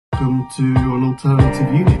welcome to an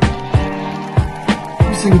alternative union.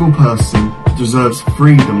 Every single person deserves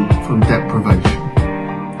freedom from deprivation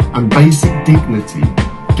and basic dignity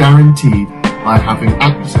guaranteed by having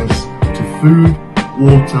access to food,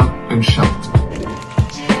 water and shelter.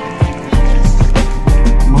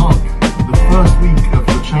 Mark the first week of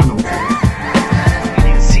the channel.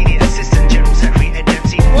 Senior Assistant General Secretary Ed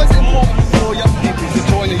Dempsey. Why is it important for young people to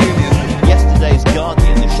join a union? Yesterday's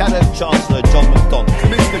Guardian, the Shadow Chancellor John McDonnell.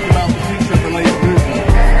 Optimistic about the future of the Labour movement.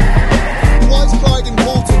 Why is pride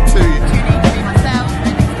important to you? To be myself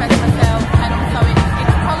and express myself, and also it's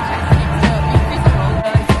protesting, it's being visible.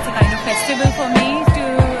 It's a kind of festival for me to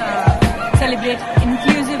celebrate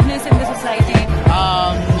inclusiveness in the society.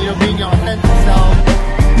 Being your authentic self.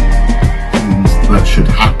 That should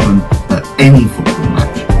happen at any football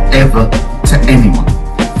match, ever, to anyone.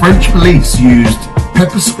 French police used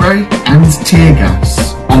pepper spray and tear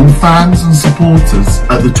gas on fans and supporters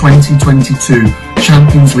at the 2022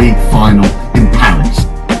 Champions League final in Paris.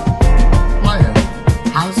 The player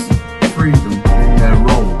has freedom in their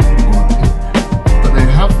role on a pitch, but they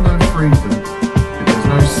have no freedom if there's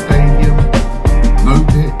no stadium, no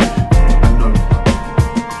pitch and no club.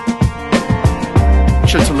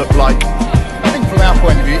 To look like. I think from our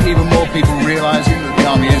point of view, even more people realising that the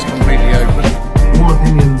army is completely open. All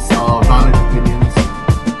opinions are valid opinions.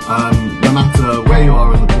 No matter where you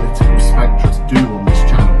are in the political spectrum, to do on this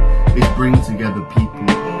channel is bring together people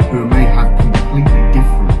who may have completely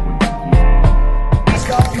different points of view.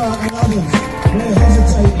 Starmer and others, they're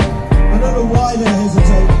hesitating. I don't know why they're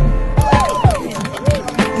hesitating.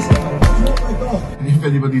 And if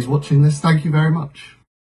anybody's watching this, thank you very much.